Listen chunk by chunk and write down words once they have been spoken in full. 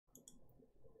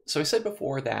So I said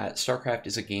before that StarCraft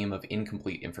is a game of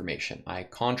incomplete information. I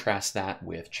contrast that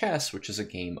with chess, which is a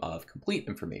game of complete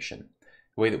information.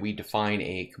 The way that we define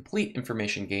a complete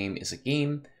information game is a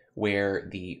game where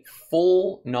the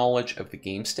full knowledge of the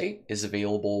game state is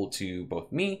available to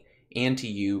both me and to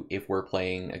you if we're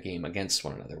playing a game against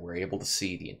one another. We're able to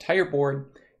see the entire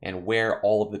board and where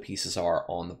all of the pieces are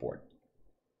on the board.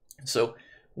 So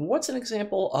what's an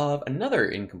example of another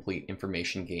incomplete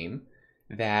information game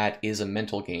that is a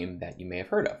mental game that you may have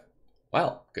heard of?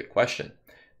 Well, good question.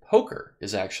 Poker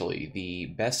is actually the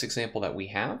best example that we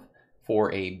have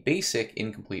for a basic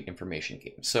incomplete information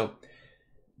game. So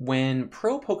when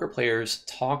pro poker players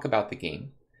talk about the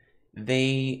game,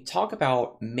 they talk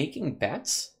about making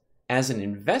bets as an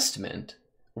investment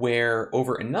where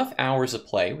over enough hours of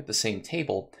play with the same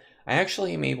table, I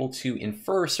actually am able to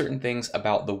infer certain things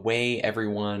about the way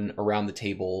everyone around the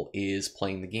table is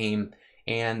playing the game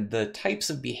and the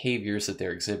types of behaviors that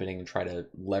they're exhibiting and try to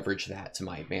leverage that to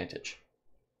my advantage.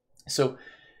 So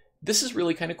this is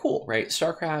really kind of cool, right?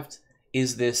 StarCraft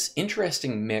is this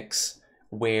interesting mix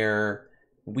where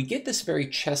we get this very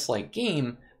chess-like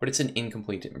game, but it's an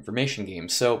incomplete information game.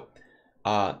 So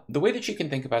the way that you can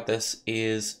think about this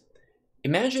is,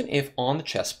 imagine if on the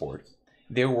chessboard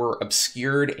there were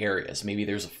obscured areas. Maybe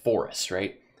there's a forest,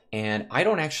 right? And I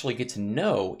don't actually get to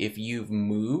know if you've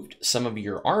moved some of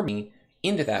your army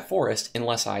into that forest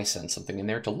unless I send something in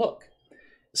there to look.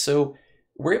 So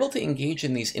we're able to engage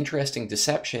in these interesting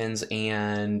deceptions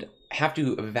and have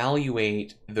to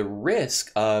evaluate the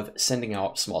risk of sending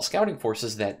out small scouting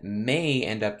forces that may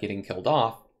end up getting killed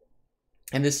off.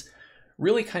 And this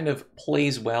really kind of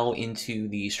plays well into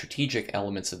the strategic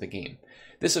elements of the game.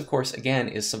 This, of course, again,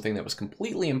 is something that was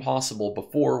completely impossible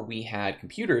before we had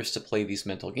computers to play these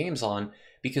mental games on,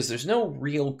 because there's no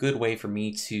real good way for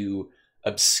me to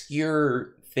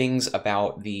obscure things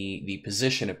about the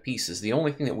position of pieces. The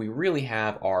only thing that we really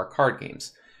have are card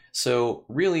games. So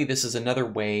really, this is another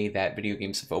way that video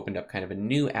games have opened up kind of a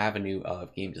new avenue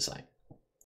of game design.